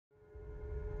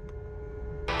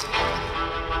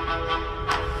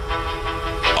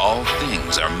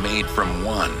things are made from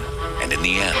one, and in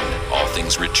the end, all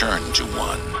things return to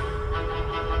one.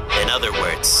 In other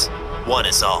words, one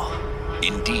is all.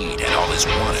 Indeed, and all is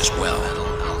one as well.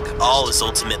 All is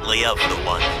ultimately of the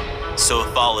one. So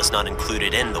if all is not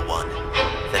included in the one,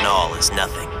 then all is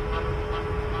nothing.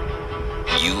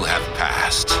 You have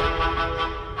passed.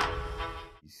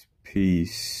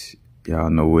 Peace. Y'all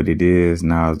know what it is.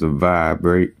 Now's the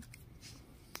vibrate.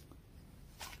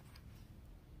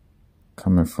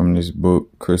 Coming from this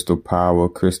book, Crystal Power,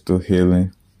 Crystal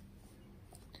Healing.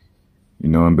 You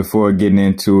know, and before getting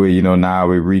into it, you know, now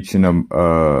we're reaching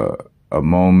a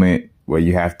moment where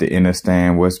you have to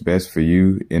understand what's best for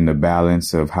you in the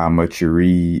balance of how much you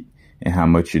read and how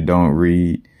much you don't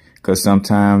read. Because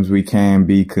sometimes we can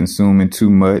be consuming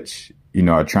too much, you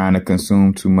know, or trying to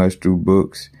consume too much through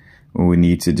books when we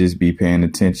need to just be paying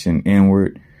attention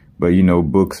inward. But, you know,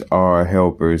 books are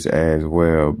helpers as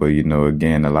well. But, you know,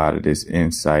 again, a lot of this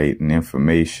insight and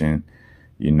information,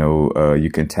 you know,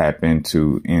 you can tap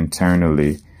into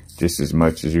internally just as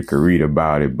much as you can read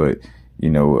about it. But, you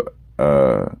know,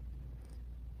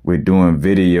 we're doing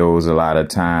videos a lot of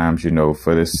times, you know,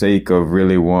 for the sake of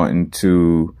really wanting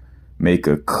to make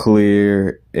a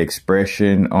clear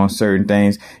expression on certain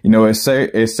things. You know, it's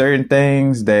certain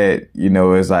things that, you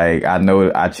know, it's like, I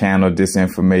know I channeled this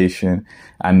information.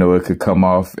 I know it could come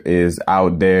off as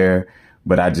out there,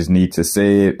 but I just need to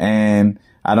say it. And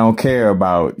I don't care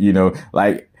about, you know,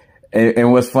 like,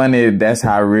 and what's funny, that's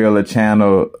how real a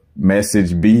channel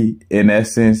message be, in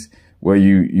essence, where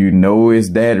you know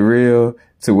it's that real,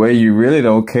 to where you really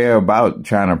don't care about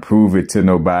trying to prove it to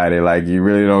nobody. Like, you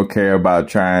really don't care about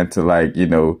trying to, like, you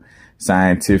know,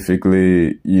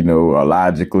 scientifically, you know, or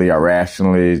logically or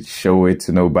rationally show it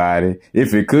to nobody.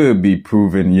 If it could be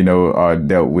proven, you know, or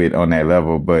dealt with on that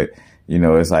level. But, you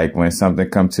know, it's like when something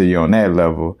comes to you on that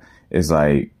level, it's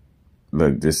like,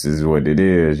 look, this is what it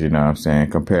is, you know what I'm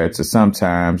saying? Compared to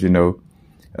sometimes, you know,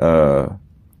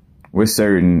 with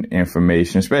certain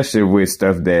information, especially with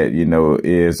stuff that, you know,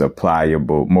 is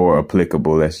applicable, more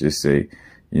applicable, let's just say,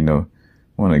 you know,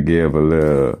 want to give a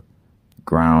little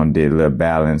grounded, little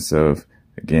balance of,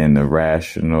 again, the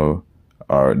rational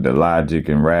or the logic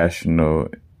and rational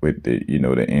with the, you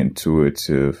know, the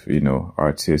intuitive, you know,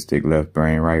 artistic left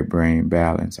brain, right brain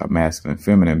balance, or masculine,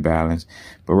 feminine balance.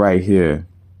 But right here,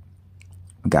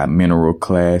 got mineral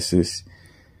classes.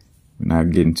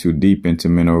 Not getting too deep into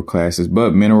mineral classes,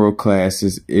 but mineral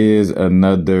classes is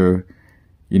another,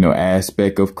 you know,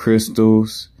 aspect of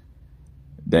crystals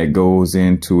that goes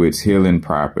into its healing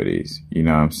properties. You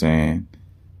know what I'm saying?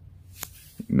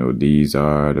 You know, these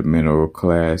are the mineral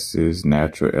classes: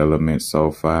 natural elements,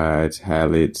 sulfides,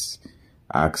 halides,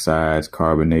 oxides,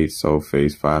 carbonates,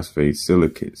 sulfates, phosphates,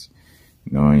 silicates.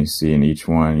 You know, and you see in each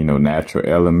one, you know, natural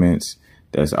elements.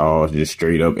 That's all just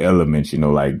straight up elements, you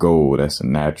know, like gold. That's a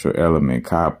natural element.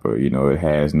 Copper, you know, it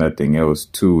has nothing else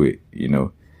to it, you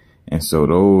know. And so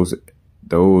those,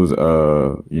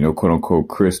 you know, quote unquote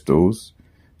crystals,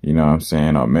 you know what I'm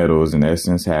saying, or metals in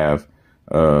essence, have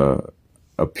a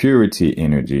purity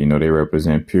energy. You know, they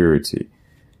represent purity.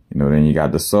 You know, then you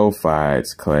got the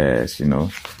sulfides class, you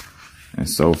know, and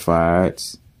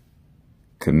sulfides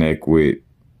connect with,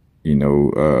 you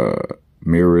know,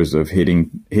 mirrors of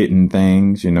hitting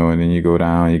things, you know, and then you go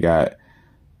down, you got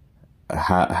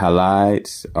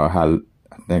halides, or I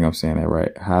think I'm saying that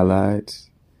right, halides.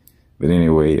 But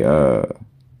anyway,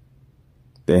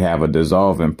 they have a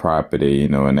dissolving property, you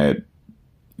know, and that,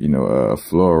 you know,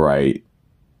 fluorite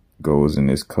goes in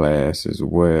this class as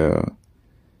well.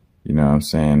 You know what I'm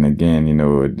saying? Again, you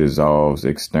know, it dissolves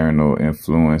external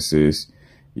influences,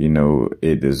 you know,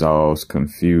 it dissolves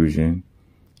confusion.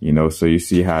 You know, so you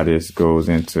see how this goes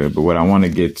into it. But what I want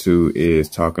to get to is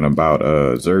talking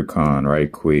about zircon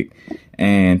right quick,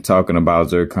 and talking about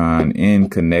zircon in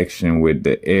connection with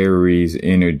the Aries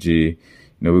energy.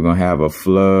 You know, we're going to have a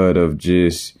flood of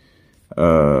just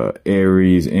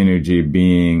Aries energy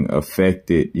being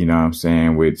affected, you know what I'm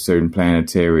saying, with certain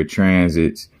planetary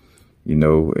transits, you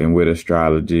know, and with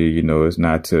astrology, you know, it's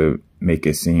not to make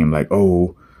it seem like,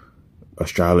 oh,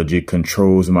 astrology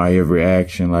controls my every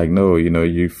action. Like, no, you know,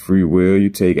 you free will, you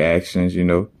take actions, you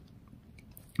know,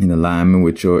 in alignment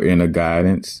with your inner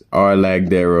guidance or lack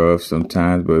thereof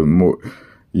sometimes, but more,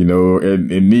 you know,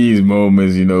 in these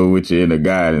moments, you know, with your inner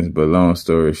guidance. But long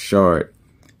story short,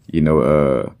 you know,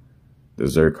 the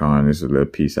zircon is a little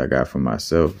piece I got for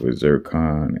myself with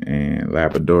zircon and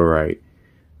labradorite,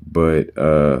 but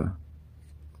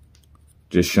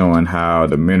just showing how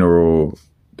the mineral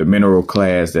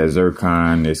class that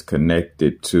zircon is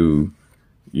connected to,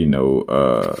 you know,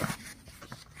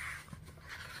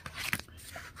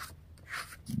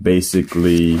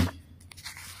 basically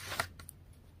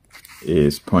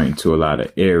is pointing to a lot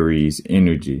of Aries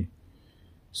energy.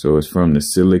 So it's from the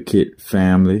silicate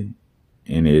family,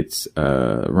 and it's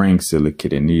ring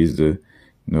silicate, and these are,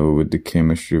 with the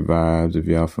chemistry vibes, if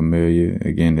y'all familiar.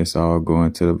 Again, it's all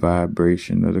going to the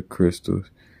vibration of the crystals.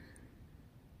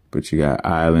 But you got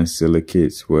island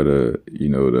silicates with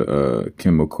the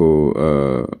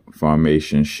chemical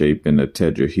formation shape in the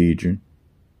tetrahedron.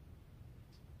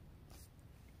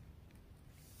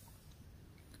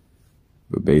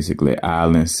 But basically,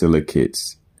 island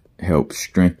silicates help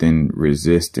strengthen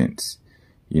resistance.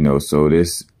 So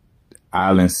this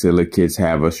island silicates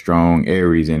have a strong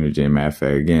Aries energy. Matter of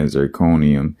fact, again,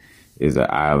 zirconium is an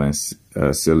island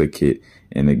silicate.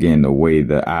 And again, the way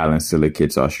the island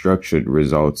silicates are structured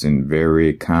results in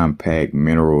very compact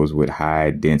minerals with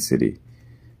high density,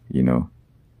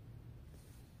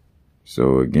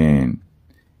 So again,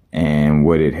 and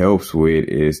what it helps with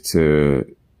is to,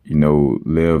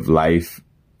 live life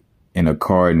in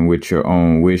accordance with your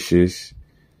own wishes.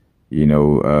 It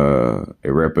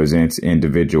represents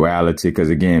individuality, because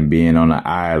again, being on an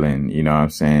island, what I'm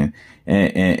saying?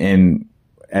 And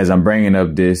as I'm bringing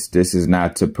up this is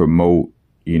not to promote,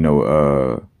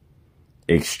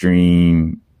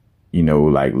 extreme,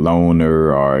 like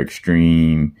loner or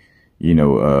extreme,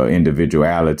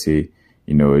 individuality.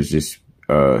 It's just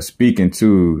speaking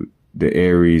to the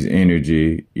Aries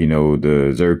energy,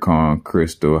 the zircon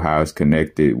crystal, how it's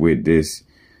connected with this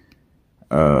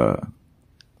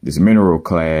this mineral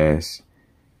class.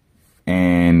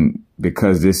 And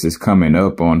because this is coming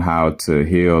up on how to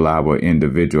heal our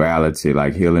individuality,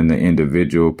 like healing the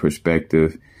individual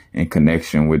perspective in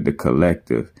connection with the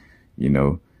collective.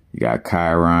 You got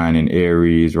Chiron in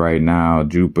Aries right now,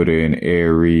 Jupiter in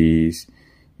Aries,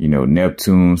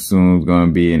 Neptune soon's going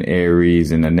to be in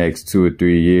Aries in the next 2 or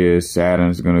 3 years.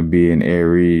 Saturn's going to be in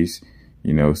Aries,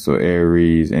 so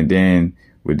Aries. And then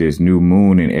with this new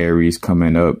moon in Aries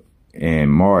coming up in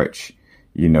March,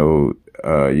 you're going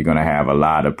to have a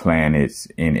lot of planets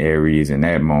in Aries in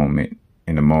that moment,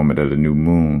 in the moment of the new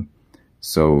moon.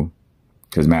 So,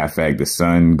 because matter of fact, the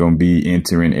sun going to be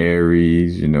entering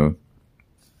Aries,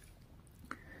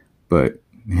 but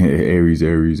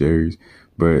Aries.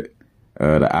 But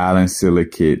the island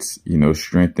silicates,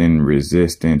 strengthen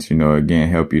resistance, again,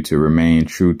 help you to remain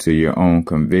true to your own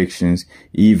convictions,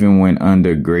 even when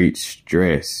under great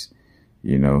stress,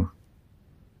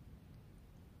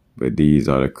 But these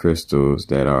are the crystals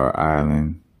that are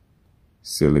island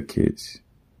silicates.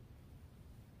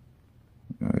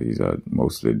 These are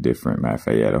mostly different. Matter of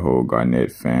fact, the whole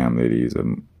garnet family. These are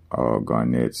all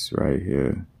garnets right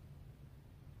here.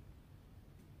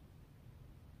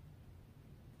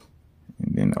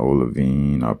 And then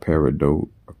olivine or peridote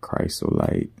or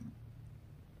chrysolite.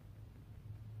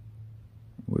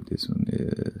 What this one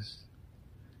is.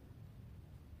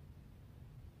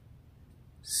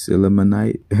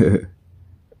 Silimonite,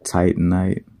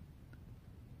 titanite,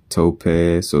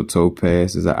 topaz. So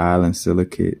topaz is an island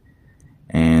silicate,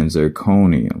 and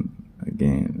zirconium.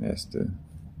 Again, that's the.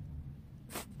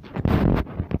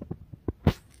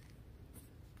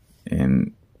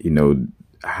 And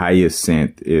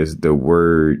hyacinth is the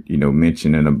word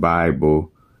mentioned in the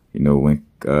Bible. When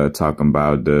talking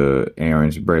about the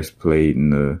Aaron's breastplate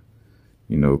and the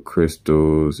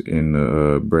crystals in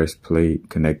the breastplate,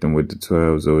 connecting with the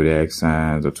 12 zodiac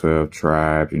signs or 12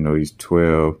 tribes, these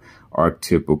 12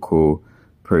 archetypical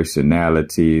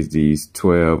personalities, these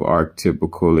 12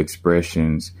 archetypical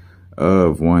expressions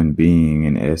of one being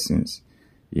in essence,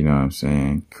 what I'm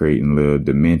saying? Creating little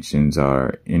dimensions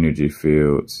or energy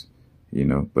fields,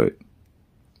 but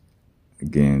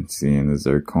again, seeing the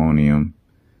zirconium,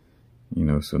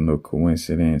 so no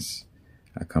coincidence.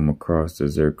 I come across the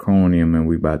zirconium, and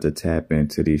we about to tap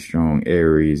into these strong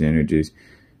Aries energies.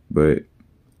 But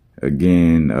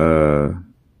again,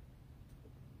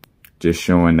 just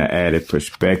showing the added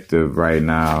perspective right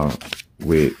now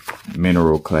with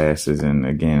mineral classes, and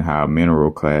again, how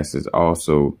mineral classes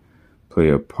also play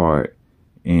a part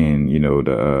in,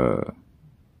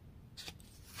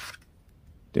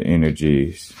 the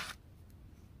energies,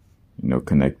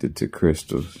 connected to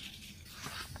crystals.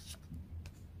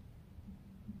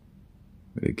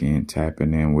 But again,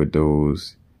 tapping in with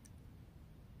those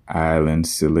island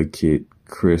silicate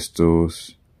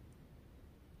crystals,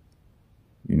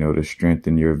 to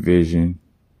strengthen your vision.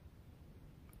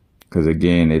 Because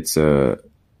again, it's a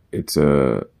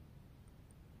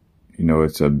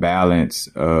balance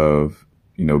of,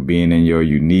 being in your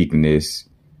uniqueness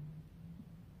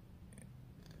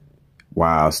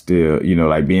while still,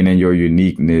 like being in your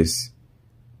uniqueness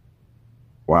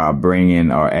while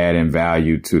bringing or adding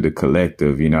value to the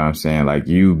collective, what I'm saying? Like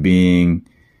you being,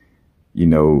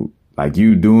 like like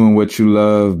you doing what you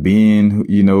love, being,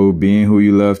 you know, being who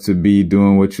you love to be,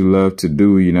 doing what you love to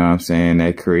do, you know what I'm saying?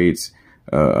 That creates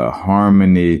a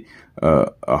harmony, a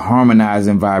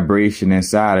harmonizing vibration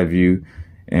inside of you.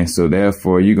 And so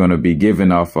therefore you're going to be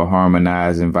giving off a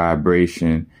harmonizing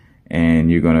vibration, and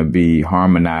you're going to be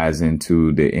harmonizing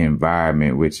to the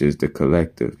environment, which is the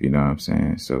collective, you know what I'm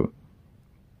saying? So,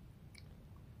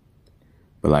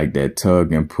 but like that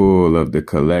tug and pull of the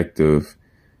collective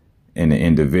and the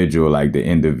individual, like the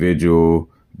individual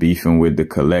beefing with the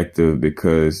collective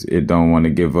because it don't want to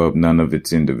give up none of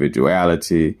its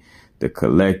individuality. The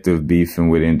collective beefing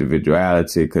with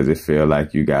individuality because it feel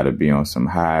like you got to be on some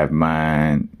hive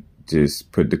mind,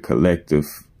 just put the collective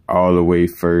all the way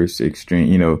first, extreme,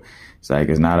 you know. It's like,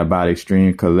 it's not about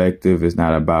extreme collective. It's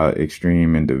not about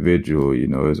extreme individual, you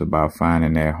know. It's about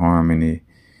finding that harmony,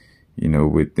 you know,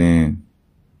 within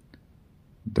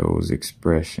those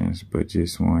expressions. But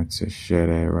just want to share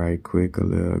that right quick, a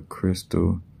little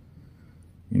crystal,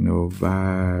 you know,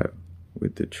 vibe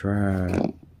with the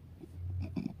tribe.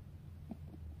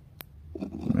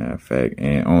 Matter of fact,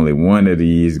 and only one of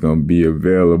these gonna be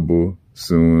available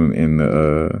soon in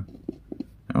the,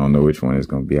 I don't know which one is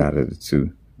gonna be out of the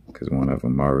two, because one of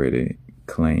them already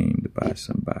claimed by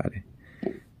somebody.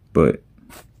 But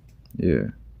yeah,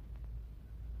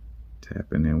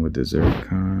 tapping in with the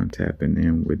zircon, tapping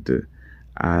in with the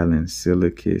island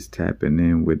silicates, tapping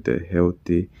in with the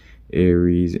healthy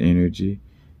Aries energy,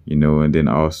 you know, and then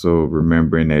also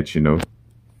remembering that, you know,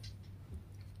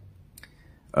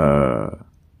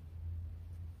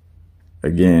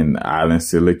 again, island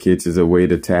silicates is a way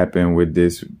to tap in with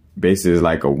this. Basically, it's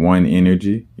like a one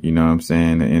energy, you know what I'm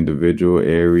saying? The individual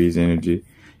Aries energy,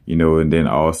 you know, and then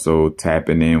also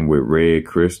tapping in with red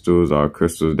crystals, or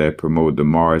crystals that promote the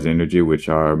Mars energy, which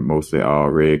are mostly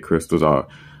all red crystals, are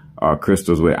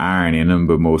crystals with iron in them,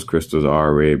 but most crystals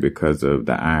are red because of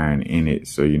the iron in it.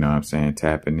 So, you know what I'm saying?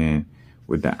 Tapping in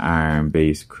with the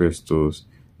iron-based crystals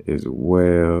as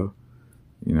well.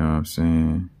 You know what I'm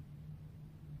saying?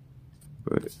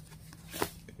 But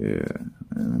yeah,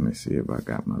 let me see if I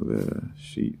got my little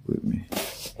sheet with me.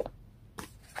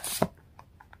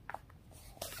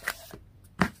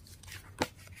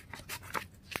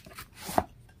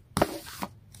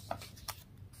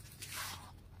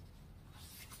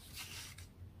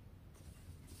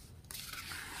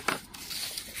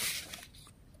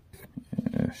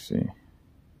 Let's see.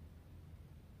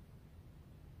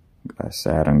 Got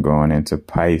Saturn going into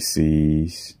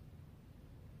Pisces.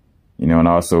 You know, and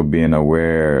also being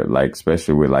aware, like,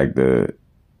 especially with like the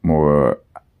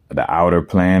outer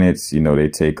planets, you know, they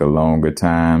take a longer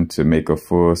time to make a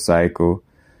full cycle.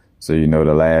 So, you know,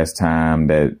 the last time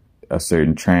that a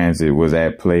certain transit was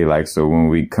at play, like, so when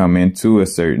we come into a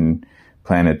certain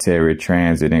planetary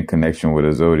transit in connection with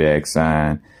a zodiac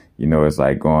sign, you know, it's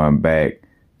like going back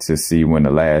to see when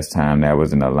the last time that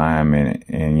was in alignment,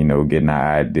 and, you know, getting an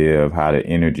idea of how the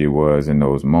energy was in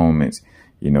those moments.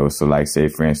 You know, so like, say,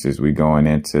 for instance, we going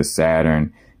into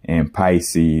Saturn and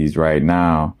Pisces right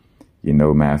now, you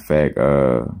know, matter of fact,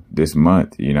 this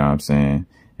month, you know what I'm saying?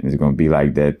 And it's going to be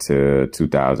like that to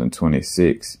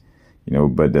 2026, you know,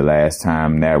 but the last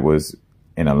time that was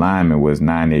in alignment was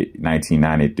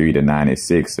 1993 to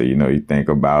 96. So, you know, you think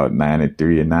about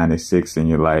 93 and 96 in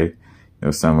your life, you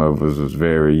know, some of us was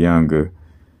very younger,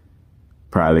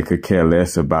 probably could care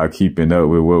less about keeping up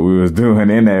with what we was doing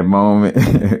in that moment.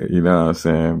 You know what I'm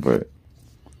saying? But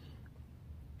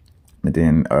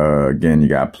then, again, you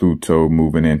got Pluto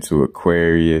moving into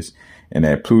Aquarius, and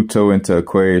that Pluto into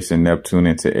Aquarius and Neptune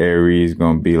into Aries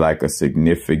going to be like a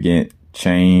significant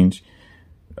change,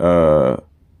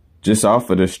 just off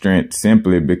of the strength,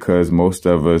 simply because most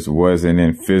of us wasn't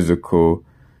in physical,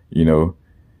 you know,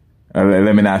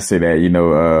 let me not say that, you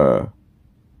know,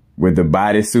 with the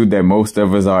bodysuit that most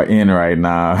of us are in right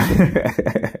now,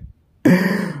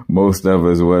 most of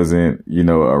us wasn't, you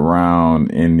know,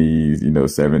 around in these, you know,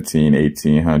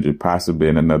 1800, possibly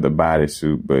in another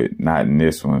bodysuit, but not in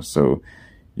this one. So,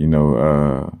 you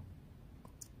know,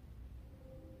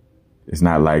 it's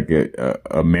not like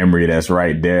a memory that's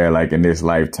right there, like in this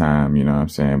lifetime, you know what I'm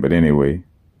saying? But anyway,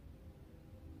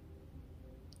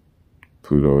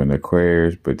 Pluto in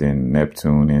Aquarius, but then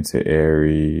Neptune into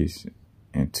Aries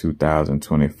in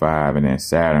 2025, and then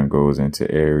Saturn goes into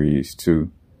Aries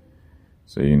too.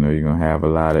 So, you know, you're going to have a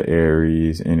lot of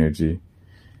Aries energy.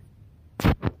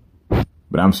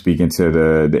 But I'm speaking to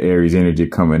the Aries energy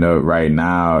coming up right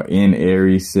now in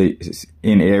Aries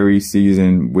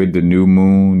season with the new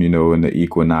moon, you know, and the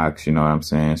equinox, you know what I'm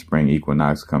saying? Spring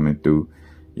equinox coming through,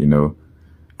 you know,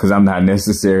 because I'm not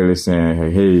necessarily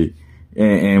saying, hey,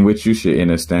 And what you should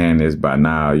understand is by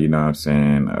now, you know what I'm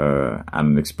saying, I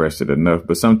don't express it enough,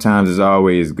 but sometimes it's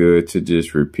always good to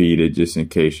just repeat it just in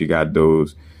case you got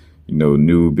those, you know,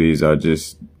 newbies or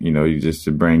just, you know, just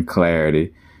to bring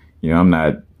clarity. You know, I'm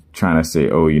not trying to say,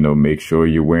 oh, you know, make sure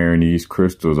you're wearing these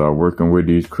crystals or working with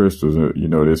these crystals, you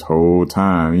know, this whole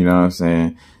time, you know what I'm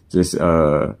saying? Just,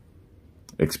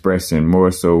 expressing more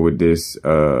so with this,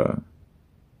 you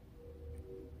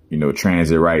know,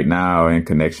 transit right now in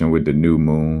connection with the new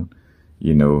moon,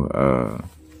 you know,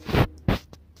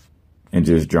 and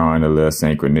just drawing a little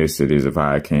synchronicities of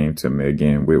how it came to me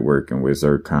again with working with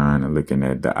zircon and looking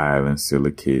at the island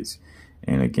silicates.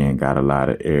 And again, got a lot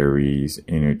of Aries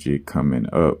energy coming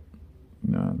up.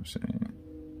 You know what I'm saying?